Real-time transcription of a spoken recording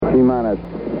T-minus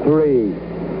 3,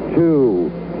 2,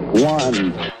 1.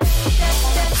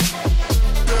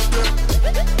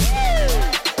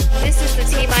 This is the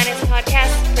T-minus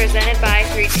podcast presented by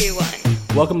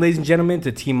 321. Welcome, ladies and gentlemen,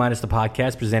 to T-minus the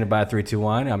podcast presented by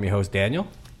 321. I'm your host, Daniel.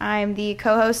 I'm the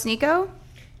co-host, Nico.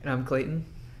 And I'm Clayton.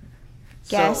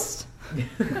 Guest.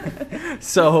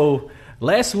 So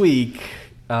last week,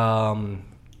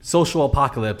 social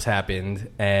apocalypse happened,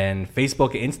 and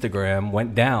Facebook and Instagram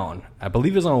went down. I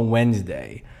believe it was on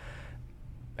Wednesday.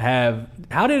 How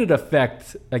did it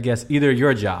affect, I guess, either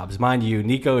your jobs? Mind you,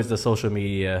 Nico is the social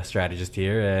media strategist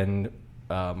here, and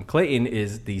Clayton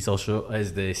is the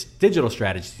digital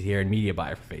strategist here and media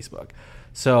buyer for Facebook.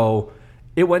 So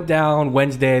it went down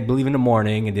Wednesday, I believe, in the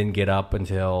morning, and didn't get up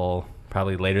until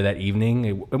probably later that evening.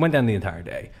 It went down the entire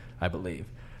day, I believe.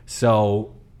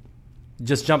 So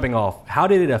just jumping off, how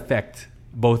did it affect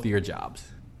both of your jobs?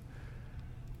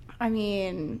 I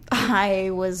mean,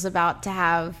 I was about to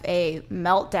have a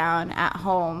meltdown at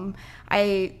home.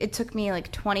 It took me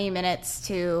like 20 minutes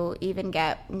to even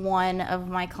get one of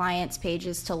my clients'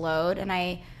 pages to load, and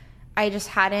I just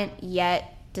hadn't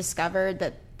yet discovered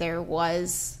that there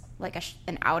was like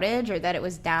an outage or that it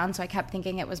was down, so I kept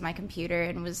thinking it was my computer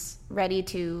and was ready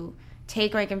to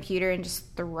take my computer and just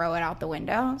throw it out the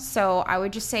window. So I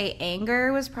would just say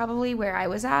anger was probably where I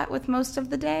was at with most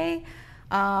of the day.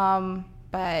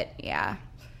 But yeah.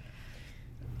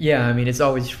 Yeah, I mean, it's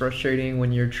always frustrating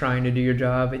when you're trying to do your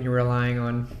job and you're relying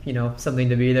on, something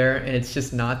to be there and it's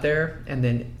just not there. And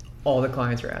then all the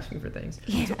clients are asking for things.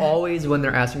 Yeah. It's always when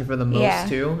they're asking for the most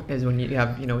too, is when you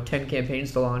have, 10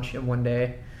 campaigns to launch in one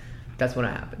day. That's when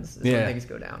it happens. That's when things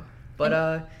go down.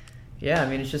 But, yeah, I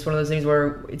mean, it's just one of those things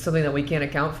where it's something that we can't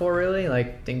account for, really.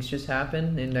 Like, things just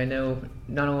happen, and I know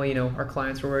not only, our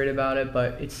clients were worried about it,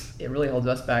 but it really holds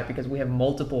us back because we have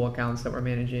multiple accounts that we're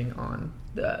managing on,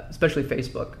 especially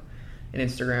Facebook and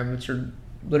Instagram, which are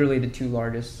literally the two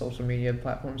largest social media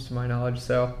platforms to my knowledge.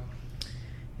 So,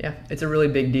 yeah, it's a really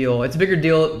big deal. It's a bigger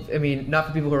deal, I mean, not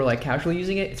for people who are, like, casually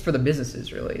using it. It's for the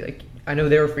businesses, really. Like, I know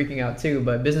they were freaking out, too,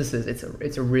 but businesses,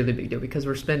 it's a really big deal because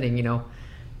we're spending,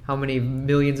 how many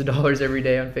millions of dollars every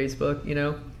day on Facebook,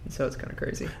 So it's kind of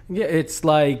crazy. Yeah, it's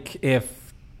like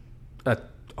if a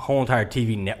whole entire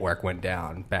TV network went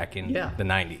down back in the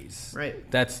 90s. Right.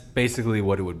 That's basically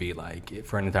what it would be like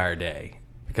for an entire day,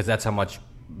 because that's how much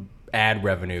ad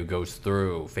revenue goes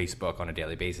through Facebook on a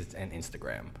daily basis, and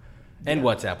Instagram. And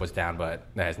WhatsApp was down, but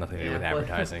that has nothing to do with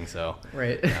advertising. So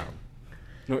right.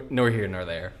 Nor here nor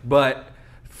there. But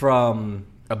from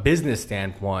a business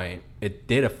standpoint, it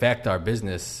did affect our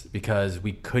business because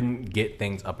we couldn't get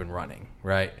things up and running,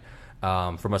 right?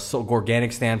 From a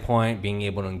organic standpoint, being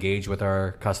able to engage with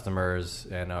our customers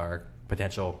and our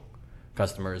potential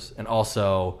customers, and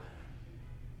also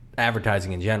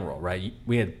advertising in general, right?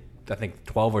 We had, I think,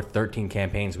 12 or 13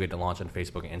 campaigns we had to launch on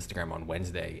Facebook and Instagram on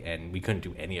Wednesday, and we couldn't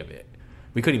do any of it.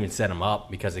 We couldn't even set them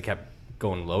up because they kept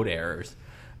going load errors.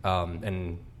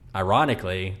 And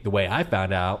ironically, the way I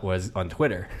found out was on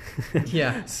Twitter.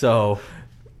 Yeah. So,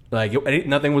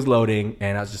 nothing was loading,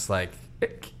 and I was just like,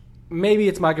 maybe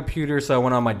it's my computer. So I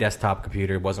went on my desktop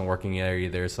computer. It wasn't working there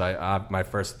either. So my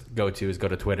first go-to is go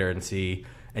to Twitter and see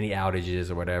any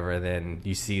outages or whatever. And then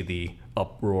you see the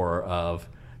uproar of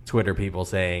Twitter people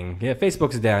saying, yeah,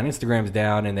 Facebook's down, Instagram's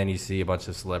down, and then you see a bunch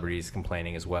of celebrities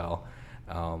complaining as well,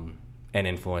 and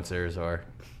influencers, or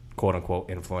quote-unquote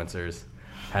influencers,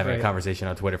 having a conversation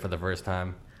on Twitter for the first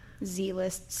time.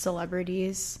 Z-list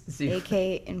celebrities,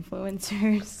 aka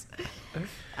influencers.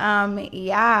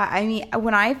 Yeah, I mean,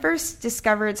 when I first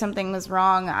discovered something was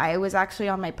wrong, I was actually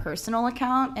on my personal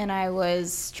account, and I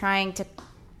was trying to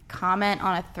comment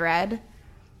on a thread,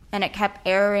 and it kept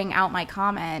erroring out my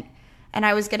comment. And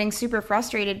I was getting super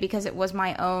frustrated because it was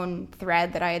my own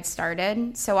thread that I had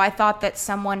started. So I thought that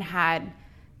someone had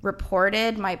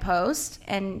reported my post,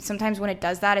 and sometimes when it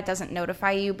does that, it doesn't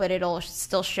notify you, but it'll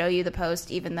still show you the post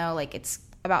even though it's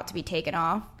about to be taken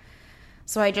off.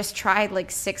 So I just tried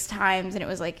 6 times, and it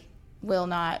was will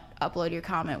not upload your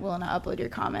comment, will not upload your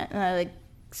comment. And I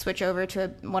switch over to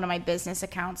one of my business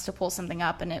accounts to pull something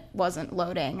up, and it wasn't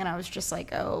loading, and I was just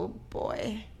oh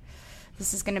boy,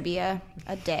 this is gonna be a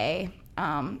day.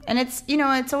 And it's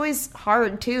it's always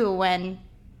hard too when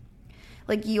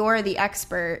you're the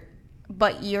expert,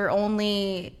 but you're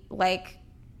only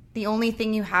the only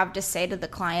thing you have to say to the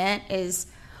client is,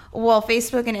 well,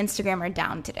 Facebook and Instagram are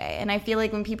down today. And I feel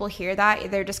like when people hear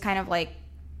that, they're just kind of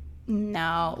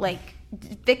no,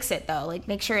 fix it though.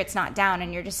 Make sure it's not down.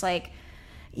 And you're just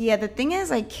yeah, the thing is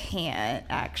I can't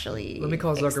actually. Let me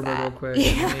call Zuckerberg real quick.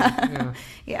 Yeah.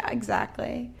 Yeah,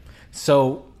 exactly.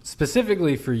 So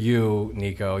specifically for you,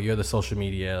 Nico, you're the social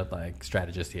media like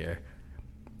strategist here.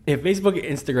 If Facebook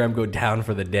and Instagram go down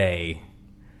for the day,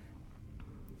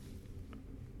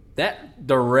 that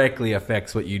directly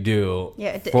affects what you do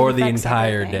for the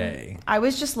entire day. I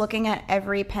was just looking at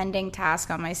every pending task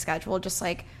on my schedule, just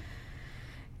like,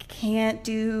 can't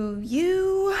do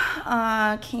you,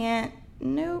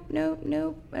 nope.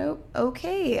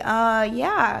 Okay,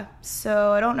 yeah.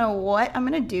 So I don't know what I'm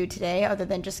going to do today other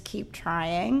than just keep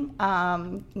trying,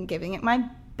 and giving it my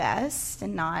best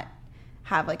and not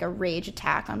have like a rage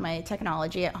attack on my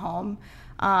technology at home.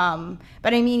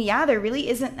 But I mean, yeah, there really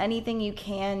isn't anything you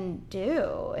can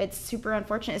do. It's super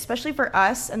unfortunate, especially for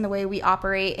us and the way we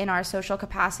operate in our social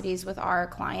capacities with our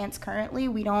clients currently.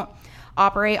 We don't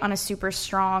operate on a super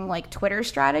strong like Twitter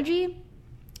strategy.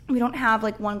 We don't have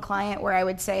like one client where I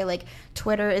would say like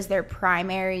Twitter is their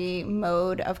primary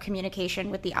mode of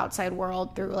communication with the outside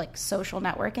world through like social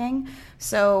networking.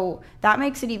 So that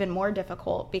makes it even more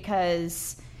difficult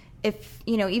because if,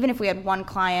 you know, even if we had one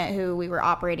client who we were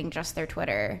operating just their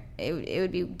Twitter, it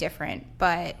would be different.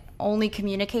 But only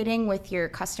communicating with your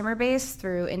customer base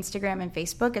through Instagram and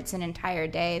Facebook, it's an entire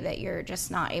day that you're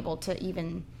just not able to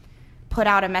even put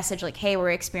out a message like, hey, we're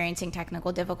experiencing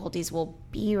technical difficulties. We'll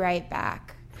be right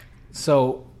back.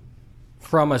 So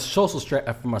from a social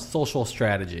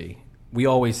strategy, we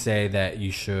always say that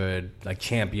you should like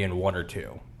champion one or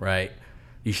two, right?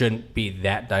 You shouldn't be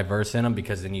that diverse in them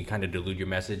because then you kind of dilute your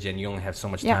message and you only have so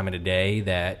much time in a day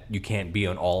that you can't be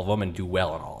on all of them and do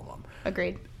well on all of them.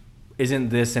 Agreed. Isn't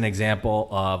this an example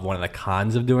of one of the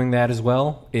cons of doing that as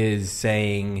well? Is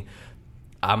saying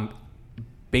I'm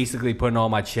basically putting all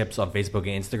my chips on Facebook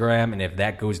and Instagram, and if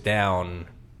that goes down,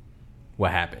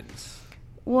 what happens?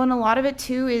 Well, and a lot of it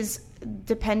too is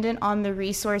dependent on the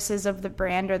resources of the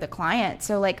brand or the client.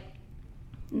 So like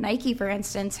Nike, for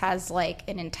instance, has like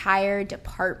an entire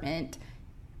department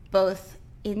both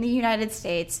in the United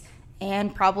States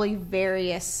and probably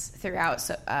various throughout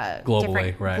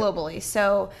globally.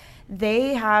 So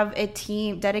they have a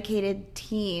dedicated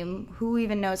team, who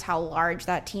even knows how large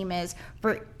that team is,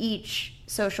 for each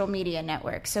social media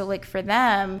network. So like for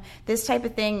them, this type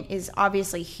of thing is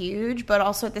obviously huge, but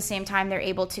also at the same time, they're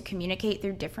able to communicate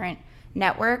through different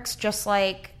networks, just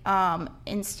like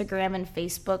Instagram and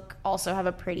Facebook also have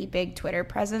a pretty big Twitter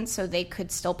presence, so they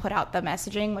could still put out the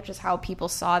messaging, which is how people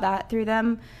saw that through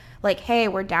them, like, hey,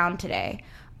 we're down today.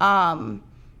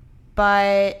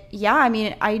 But yeah, I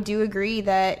mean, I do agree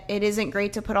that it isn't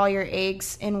great to put all your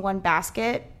eggs in one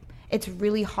basket. It's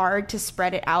really hard to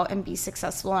spread it out and be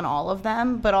successful in all of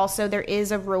them, but also there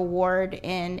is a reward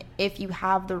in if you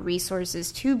have the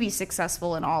resources to be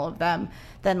successful in all of them,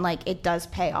 then like it does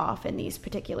pay off in these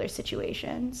particular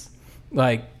situations.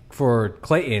 Like for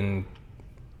Clayton,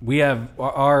 we have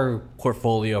our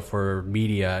portfolio for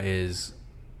media is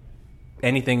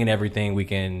anything and everything we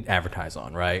can advertise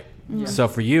on, right? Yeah. So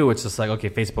for you, it's just like, okay,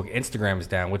 Facebook, Instagram is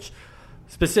down, which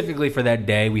specifically for that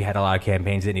day, we had a lot of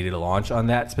campaigns that needed to launch on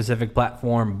that specific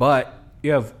platform. But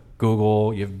you have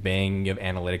Google, you have Bing, you have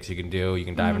analytics you can do. You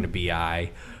can dive into BI. Yeah.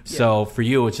 So for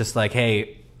you, it's just like,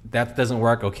 hey, that doesn't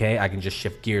work. Okay, I can just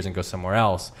shift gears and go somewhere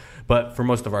else. But for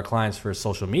most of our clients for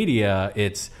social media,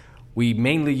 we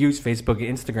mainly use Facebook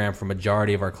and Instagram for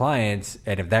majority of our clients.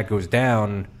 And if that goes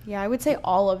down... Yeah, I would say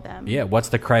all of them. Yeah, what's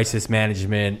the crisis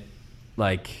management?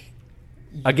 Like,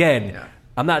 again... Yeah.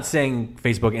 I'm not saying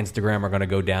Facebook, Instagram are going to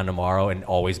go down tomorrow and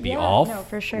always be off. No,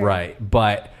 for sure. Right.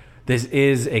 But this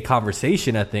is a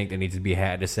conversation, I think, that needs to be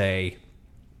had to say,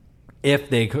 if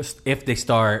they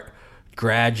start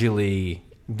gradually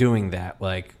doing that,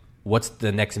 like, what's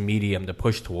the next medium to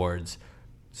push towards?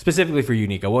 Specifically for you,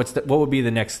 Nico, what would be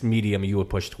the next medium you would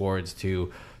push towards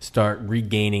to start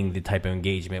regaining the type of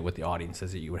engagement with the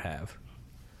audiences that you would have?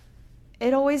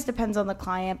 It always depends on the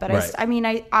client, but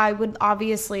right. I would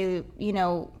obviously,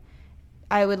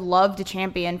 I would love to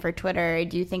champion for Twitter. I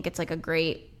do think it's like a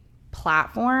great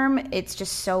platform. It's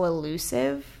just so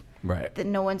elusive, right? That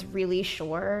no one's really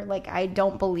sure. Like, I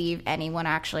don't believe anyone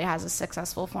actually has a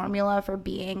successful formula for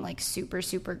being like super,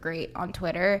 super great on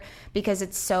Twitter, because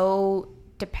it's so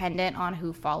dependent on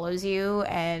who follows you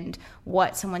and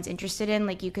what someone's interested in.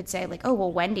 Like, you could say like, oh,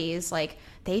 well, Wendy's, like,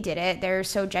 they did it, they're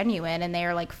so genuine and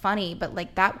they're like funny, but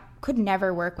like that could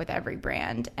never work with every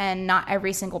brand, and not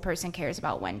every single person cares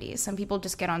about Wendy's. Some people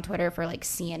just get on Twitter for like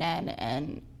CNN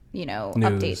and news,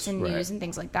 updates and news and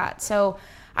things like that. So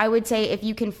I would say if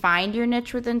you can find your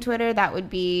niche within Twitter, that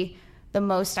would be the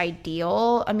most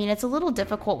ideal. I mean, it's a little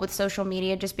difficult with social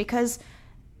media just because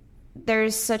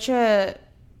there's such a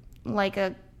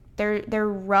they're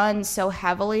run so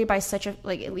heavily by such a,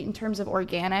 like, in terms of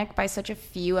organic, by such a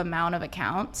few amount of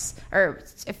accounts or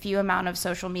a few amount of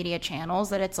social media channels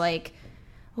that it's like,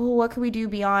 well, what could we do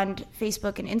beyond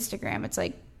Facebook and Instagram? It's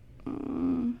like,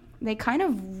 they kind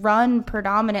of run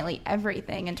predominantly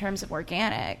everything in terms of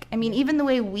organic. I mean, even the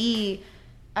way we,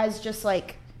 as just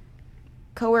like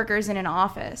coworkers in an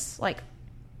office, like,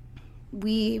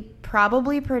 we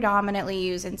probably predominantly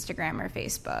use Instagram or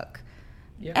Facebook.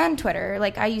 Yeah. And Twitter.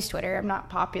 Like, I use Twitter. I'm not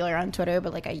popular on Twitter,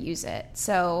 but like, I use it.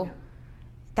 So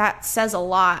that says a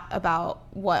lot about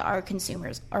what our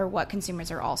consumers or what consumers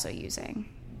are also using.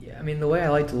 Yeah, I mean, the way I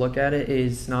like to look at it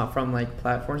is not from like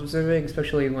platform specific,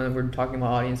 especially when we're talking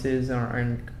about audiences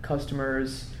and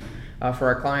customers for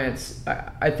our clients.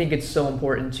 I think it's so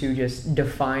important to just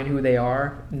define who they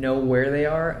are, know where they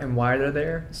are, and why they're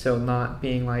there. So not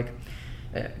being like,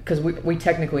 because we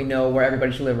technically know where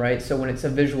everybody should live, right? So when it's a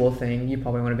visual thing, you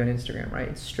probably want to be on Instagram, right?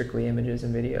 It's strictly images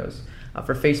and videos.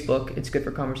 For Facebook, it's good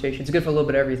for conversation. It's good for a little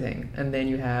bit of everything. And then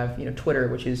you have, Twitter,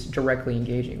 which is directly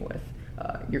engaging with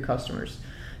your customers.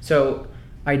 So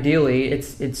ideally,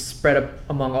 it's spread up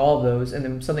among all of those. And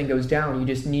then when something goes down, you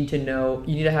just need to know,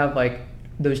 you need to have like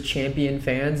those champion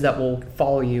fans that will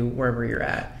follow you wherever you're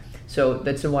at. So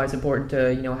that's why it's important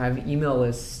to, have email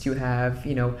lists, to have,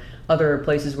 other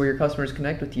places where your customers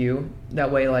connect with you.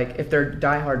 That way, like, if they're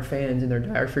diehard fans and they're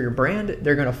diehard for your brand,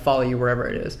 they're going to follow you wherever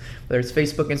it is. Whether it's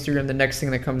Facebook, Instagram, the next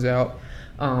thing that comes out.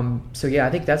 So yeah, I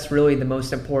think that's really the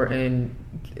most important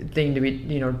thing to be,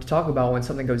 to talk about when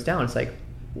something goes down. It's like,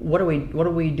 what are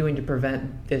we doing to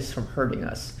prevent this from hurting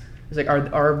us? It's like,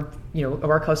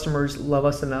 our customers love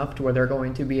us enough to where they're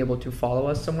going to be able to follow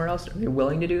us somewhere else? Are they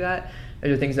willing to do that? Are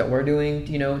there things that we're doing,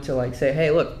 to like say,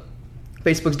 hey, look,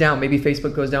 Facebook's down. Maybe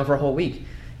Facebook goes down for a whole week.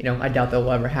 I doubt that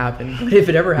will ever happen. But if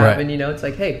it ever happened, it's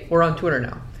like, hey, we're on Twitter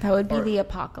now. That would be the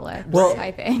apocalypse, I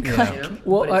think. Yeah.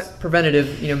 But it's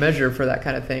preventative, measure for that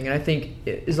kind of thing. And I think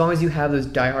as long as you have those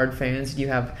diehard fans, you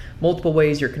have multiple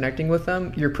ways you're connecting with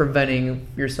them, you're preventing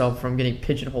yourself from getting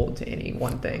pigeonholed to any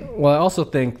one thing. Well, I also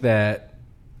think that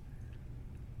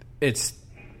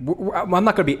I'm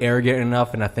not going to be arrogant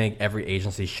enough, and I think every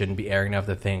agency shouldn't be arrogant enough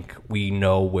to think we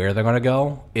know where they're going to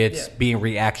go. It's being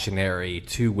reactionary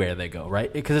to where they go,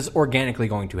 right? Because it's organically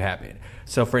going to happen.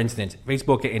 So, for instance,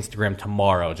 Facebook and Instagram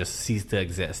tomorrow just cease to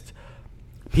exist.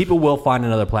 People will find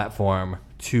another platform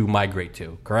to migrate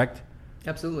to, correct?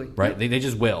 Absolutely. Right? They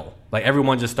just will. Like,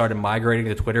 everyone just started migrating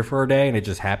to Twitter for a day, and it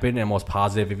just happened. And most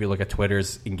positive, if you look at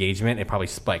Twitter's engagement, it probably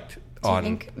spiked on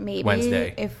Wednesday. Do you think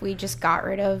maybe if we just got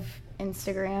rid of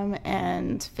Instagram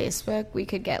and Facebook, we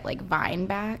could get like Vine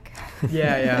back?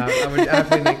 Yeah, I would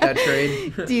definitely make that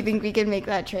trade. Do you think we can make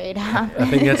that trade happen? I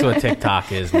think that's what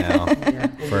TikTok is now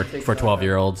for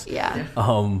 12-year-olds. Yeah.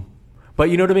 But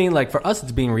you know what I mean? Like, for us,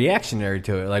 it's being reactionary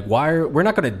to it. Like, we're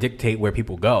not going to dictate where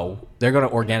people go. They're going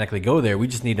to organically go there. We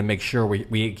just need to make sure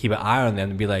we keep an eye on them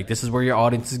and be like, this is where your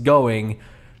audience is going.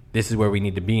 This is where we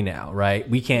need to be now, right?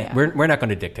 We can't. Yeah. We're not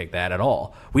going to dictate that at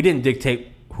all. We didn't dictate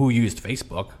who used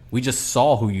Facebook. We just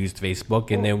saw who used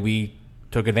Facebook, and then we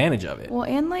took advantage of it. Well,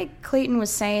 and like Clayton was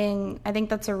saying, I think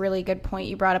that's a really good point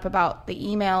you brought up about the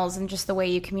emails and just the way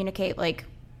you communicate. Like,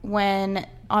 when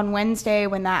on Wednesday,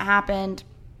 when that happened,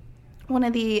 one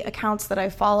of the accounts that I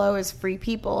follow is Free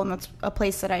People, and that's a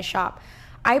place that I shop.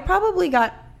 I probably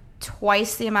got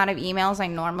twice the amount of emails I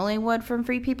normally would from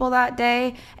Free People that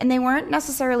day, and they weren't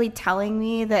necessarily telling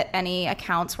me that any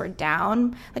accounts were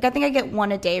down. Like, I think I get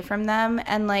one a day from them,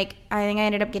 and like I think I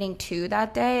ended up getting 2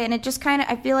 that day, and it just kind of,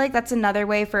 I feel like that's another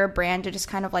way for a brand to just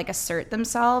kind of like assert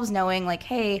themselves, knowing like,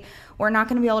 hey, we're not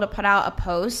going to be able to put out a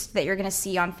post that you're going to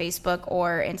see on Facebook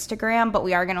or Instagram, but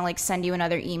we are going to like send you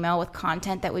another email with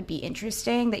content that would be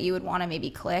interesting that you would want to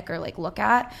maybe click or like look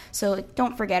at. So like,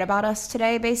 don't forget about us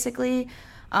today, basically.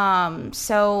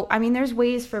 So, I mean, there's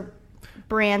ways for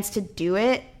brands to do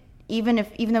it, even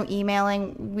though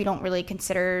emailing, we don't really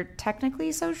consider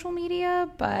technically social media,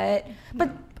 but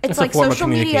it's like social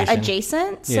media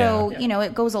adjacent. So,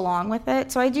 it goes along with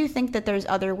it. So I do think that there's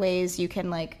other ways you can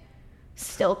like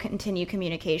still continue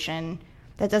communication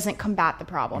that doesn't combat the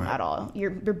problem at all. Your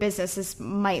businesses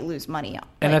might lose money.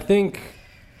 And I think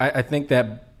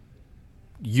that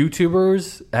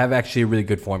YouTubers have actually a really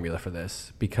good formula for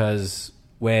this, because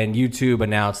when YouTube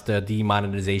announced the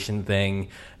demonetization thing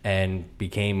and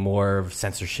became more of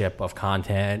censorship of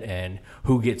content and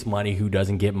who gets money, who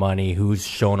doesn't get money, who's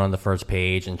shown on the first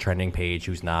page and trending page,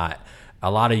 who's not,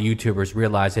 a lot of YouTubers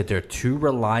realize that they're too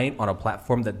reliant on a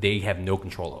platform that they have no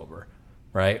control over,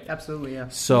 right? Absolutely, yeah.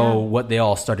 So what they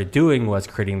all started doing was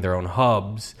creating their own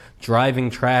hubs,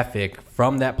 driving traffic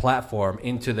from that platform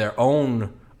into their owned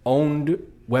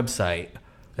website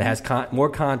that has more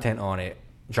content on it,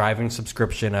 driving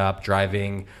subscription up,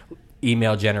 driving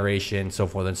email generation, so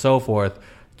forth and so forth,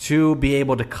 to be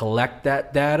able to collect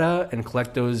that data and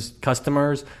collect those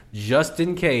customers just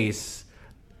in case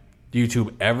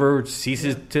YouTube ever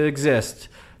ceases to exist,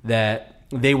 that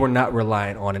they were not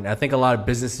reliant on it. And I think a lot of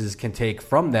businesses can take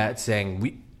from that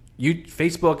saying,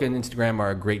 Facebook and Instagram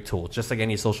are a great tool, just like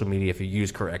any social media if you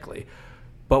use correctly.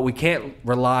 But we can't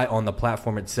rely on the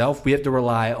platform itself. We have to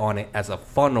rely on it as a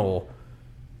funnel,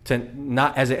 to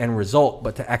not as an end result,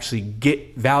 but to actually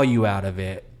get value out of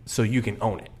it so you can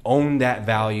own it. Own that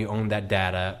value, own that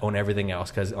data, own everything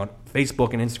else. Because on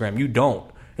Facebook and Instagram, you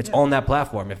don't. It's on that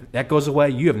platform. If that goes away,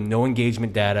 you have no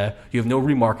engagement data. You have no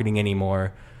remarketing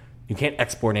anymore. You can't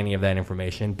export any of that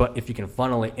information. But if you can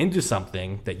funnel it into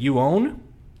something that you own,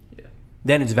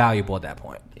 then it's valuable at that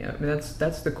point. Yeah, I mean,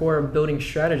 that's the core of building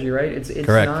strategy, right? It's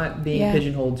Correct. not being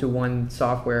pigeonholed to one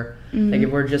software. Like if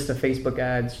we're just a Facebook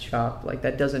ads shop, like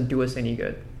that doesn't do us any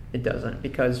good. It doesn't,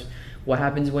 because what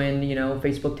happens when,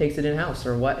 Facebook takes it in-house,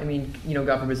 or what? I mean,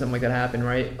 God forbid something like that happen,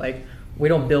 right? Like we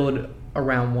don't build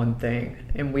around one thing,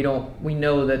 and we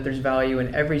know that there's value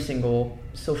in every single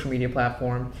social media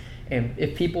platform. And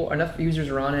if enough users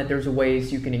are on it, there's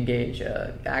ways you can engage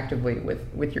actively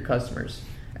with your customers.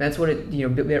 And that's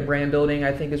what brand building,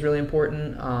 I think, is really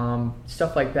important.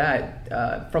 Stuff like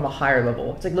that from a higher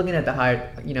level. It's like looking at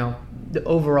the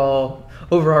overall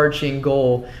overarching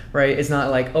goal, right? It's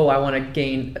not like, I want to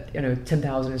gain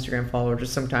 10,000 Instagram followers. Or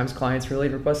sometimes clients really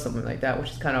request something like that,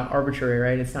 which is kind of arbitrary,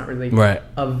 right? It's not really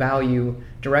of value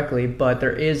directly, but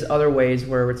there is other ways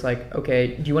where it's like,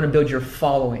 okay, do you want to build your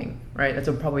following, right? That's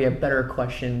probably a better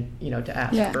question, to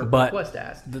ask, or request to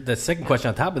ask. The second question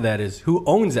on top of that is, who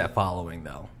owns that following,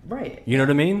 though? Right. You know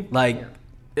what I mean? Like,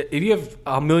 if you have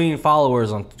 1 million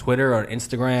followers on Twitter or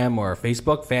Instagram or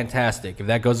Facebook, fantastic. If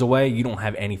that goes away, you don't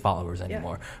have any followers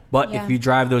anymore. But if you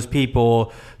drive those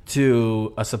people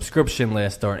to a subscription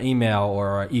list or an email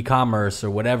or e-commerce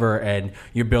or whatever, and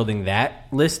you're building that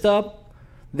list up,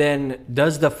 then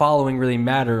does the following really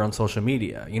matter on social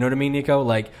media? You know what I mean, Nico?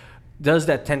 Like, does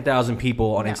that 10,000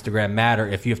 people on Instagram matter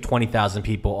if you have 20,000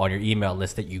 people on your email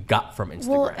list that you got from Instagram?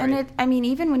 Well, and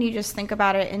even when you just think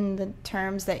about it in the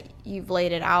terms that you've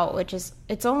laid it out, which is,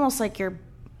 it's almost like you're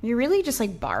really just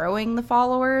like borrowing the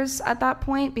followers at that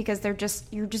point, because you're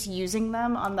just using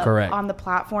them on the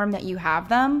platform that you have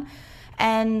them.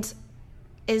 And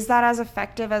is that as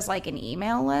effective as like an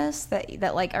email list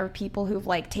that like are people who've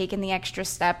like taken the extra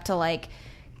step to like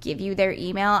give you their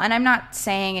email? And I'm not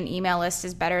saying an email list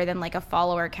is better than like a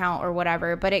follower count or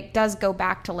whatever, but it does go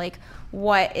back to like,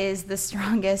 what is the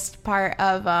strongest part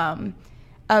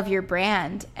of your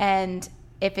brand, and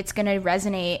if it's going to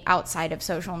resonate outside of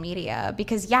social media.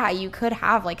 Because you could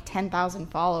have like 10,000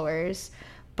 followers,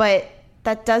 but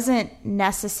that doesn't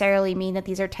necessarily mean that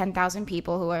these are 10,000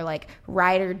 people who are like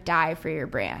ride or die for your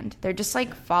brand. They're just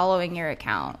like following your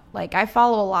account. Like I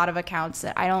follow a lot of accounts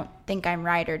that I don't think I'm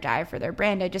ride or die for their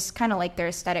brand. I just kind of like their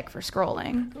aesthetic for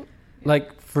scrolling.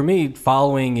 Like for me,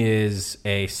 following is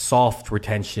a soft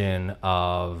retention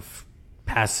of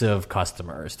passive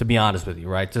customers, to be honest with you,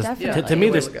 right? Just to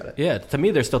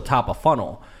me, they're still top of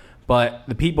funnel. But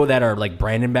the people that are like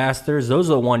brand ambassadors, those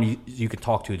are the ones you can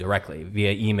talk to directly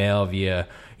via email, via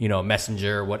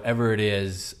Messenger, whatever it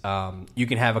is. You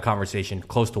can have a conversation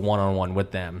close to one-on-one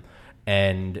with them,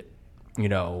 and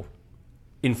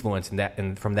influence in that,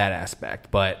 and from that aspect.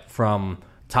 But from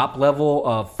top level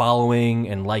of following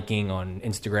and liking on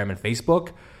Instagram and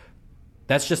Facebook,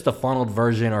 that's just a funneled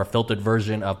version or a filtered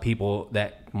version of people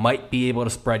that might be able to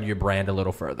spread your brand a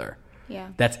little further. Yeah.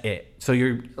 That's it. So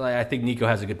I think Nico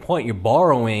has a good point. You're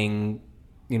borrowing,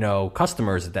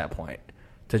 customers at that point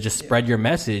to just spread your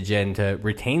message and to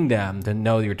retain them, to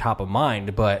know you're top of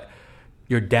mind. But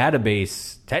your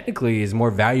database technically is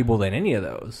more valuable than any of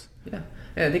those. Yeah.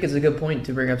 And I think it's a good point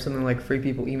to bring up something like free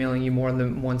people emailing you more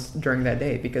than once during that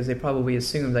day, because they probably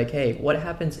assume like, hey, what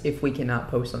happens if we cannot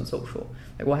post on social?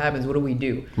 Like, what happens? What do we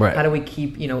do? Right. How do we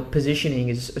keep, positioning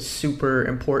is a super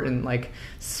important, like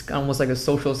almost like a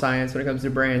social science when it comes to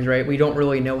brands, right? We don't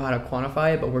really know how to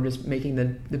quantify it, but we're just making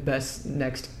the best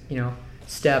next,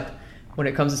 step when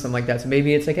it comes to something like that. So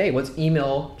maybe it's like, hey, let's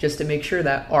email just to make sure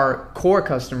that our core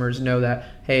customers know that,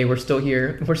 hey, we're still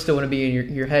here. We're still going to be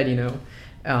in your head,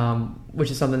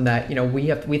 which is something that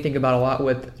we think about a lot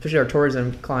with, especially our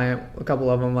tourism client. A couple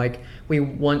of them, like we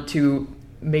want to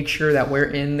make sure that we're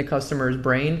in the customer's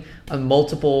brain on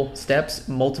multiple steps,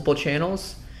 multiple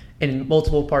channels, and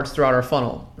multiple parts throughout our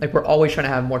funnel. Like we're always trying to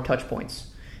have more touch points,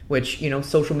 which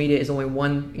social media is only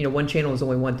one. One channel is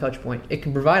only one touch point. It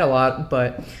can provide a lot,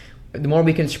 but the more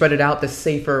we can spread it out, the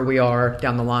safer we are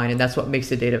down the line, and that's what makes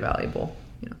the data valuable.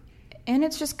 And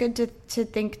it's just good to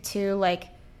think too, like,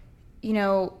 you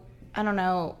know, I don't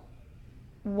know,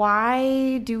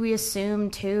 why do we assume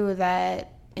too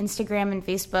that Instagram and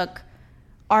Facebook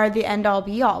are the end all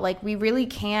be all? Like, we really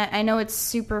can't. I know it's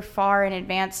super far in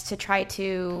advance to try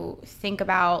to think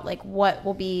about like what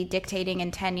will be dictating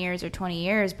in 10 years or 20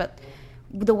 years, but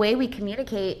the way we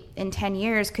communicate in 10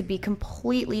 years could be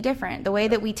completely different. The way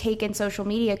that we take in social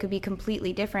media could be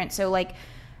completely different. So like,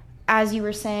 as you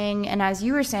were saying, and as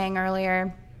you were saying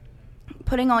earlier,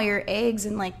 putting all your eggs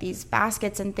in like these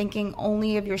baskets and thinking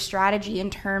only of your strategy in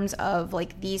terms of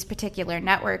like these particular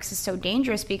networks is so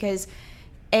dangerous, because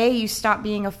A, you stop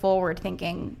being a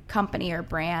forward-thinking company or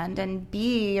brand, and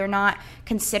B, you're not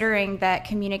considering that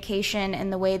communication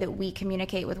and the way that we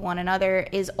communicate with one another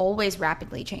is always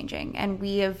rapidly changing. And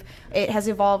it has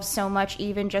evolved so much,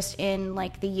 even just in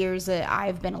like the years that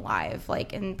I've been alive,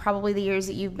 like, and probably the years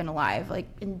that you've been alive, like,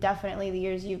 and definitely the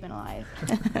years you've been alive.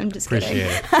 I'm just Appreciate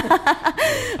kidding. it.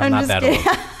 I'm not that old.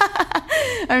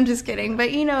 I'm just kidding.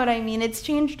 But you know what I mean? It's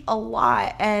changed a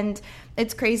lot, and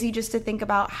it's crazy just to think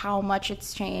about how much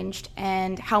it's changed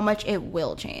and how much it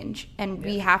will change. And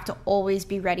we have to always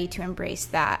be ready to embrace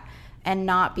that and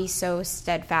not be so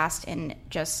steadfast in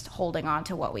just holding on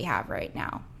to what we have right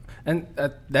now. And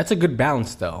that's a good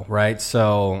balance, though, right?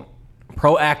 So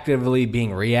proactively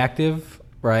being reactive,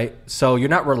 right? So you're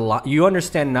not you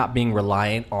understand not being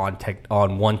reliant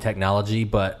on one technology,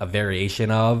 but a variation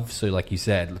of. So like you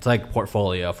said, it's like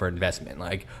portfolio for investment.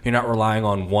 Like, you're not relying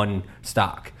on one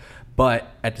stock.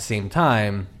 But at the same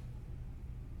time,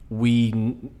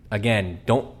 we, again,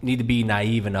 don't need to be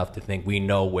naive enough to think we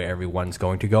know where everyone's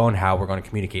going to go and how we're going to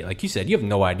communicate. Like you said, you have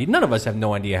no idea. None of us have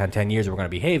no idea how 10 years we're going to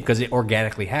behave, because it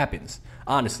organically happens,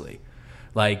 honestly.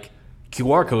 Like,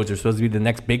 QR codes are supposed to be the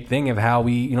next big thing of how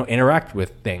we, interact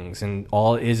with things, and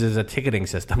all it is a ticketing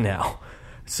system now.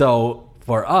 So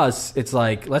for us, it's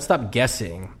like, let's stop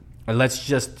guessing and let's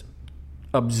just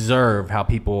observe how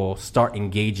people start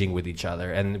engaging with each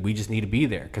other, and we just need to be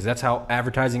there, because that's how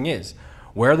advertising is.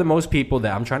 Where are the most people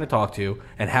that I'm trying to talk to,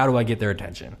 and how do I get their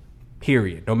attention?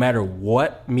 Period. No matter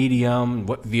what medium,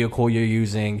 what vehicle you're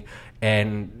using.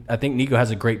 And I think Nico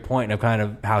has a great point of kind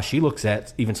of how she looks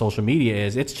at even social media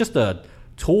is it's just a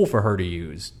tool for her to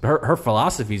use. Her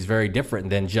philosophy is very different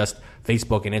than just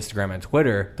Facebook and Instagram and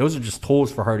Twitter. Those are just tools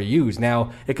for her to use.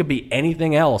 Now, it could be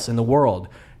anything else in the world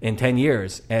in 10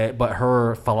 years, but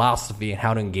her philosophy and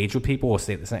how to engage with people will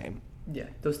stay the same. Yeah,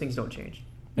 those things don't change.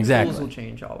 Exactly. Tools will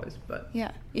change always, but yeah,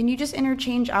 and you just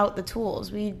interchange out the tools.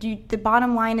 The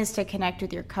bottom line is to connect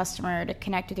with your customer, to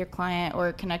connect with your client,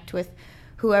 or connect with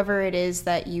whoever it is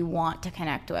that you want to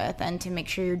connect with, and to make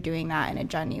sure you're doing that in a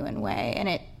genuine way. And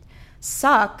it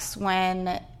sucks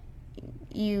when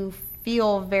you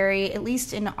feel at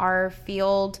least in our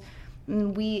field,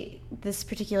 this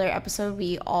particular episode,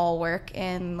 we all work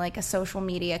in like a social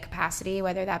media capacity,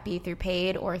 whether that be through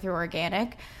paid or through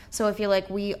organic. So I feel like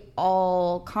we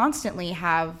all constantly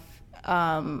have,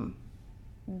 Facebook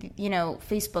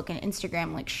and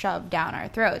Instagram like shoved down our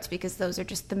throats, because those are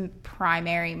just the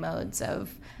primary modes of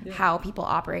how people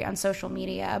operate on social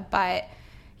media. But,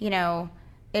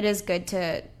 it is good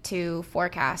to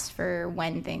forecast for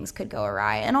when things could go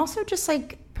awry, and also just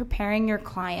like preparing your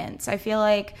clients. I feel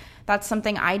like that's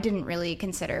something I didn't really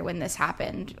consider when this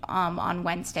happened on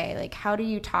Wednesday. Like, how do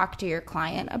you talk to your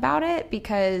client about it?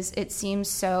 Because it seems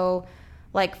so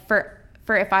like for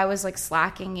if I was like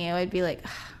slacking you, I'd be like,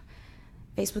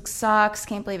 Facebook sucks,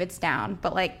 can't believe it's down.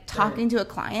 But like talking to a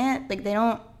client, like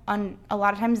a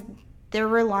lot of times they're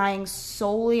relying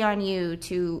solely on you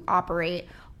to operate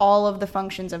all of the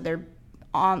functions of their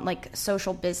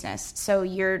social business. So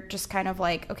you're just kind of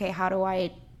like, okay, how do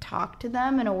I talk to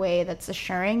them in a way that's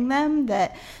assuring them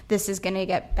that this is going to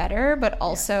get better, but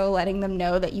also letting them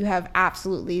know that you have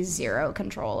absolutely zero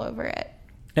control over it?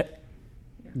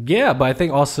 Yeah, but I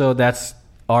think also that's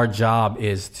our job,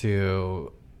 is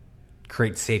to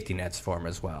create safety nets for them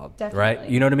as well. Definitely. Right?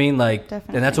 You know what I mean? Like,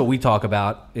 Definitely. and that's what we talk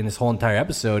about in this whole entire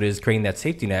episode, is creating that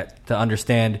safety net to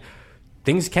understand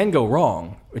things can go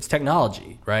wrong. It's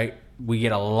technology, right? We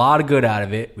get a lot of good out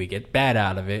of it, we get bad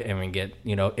out of it, and we get,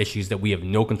 issues that we have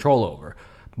no control over.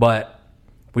 But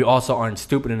we also aren't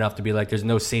stupid enough to be like, there's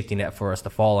no safety net for us to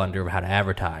fall under of how to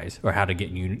advertise or how to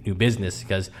get new business,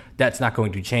 because that's not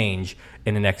going to change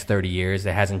in the next 30 years.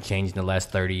 It hasn't changed in the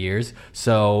last 30 years.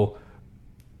 So,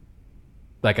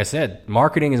 like I said,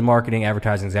 marketing is marketing,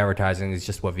 advertising is advertising. It's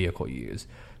just what vehicle you use.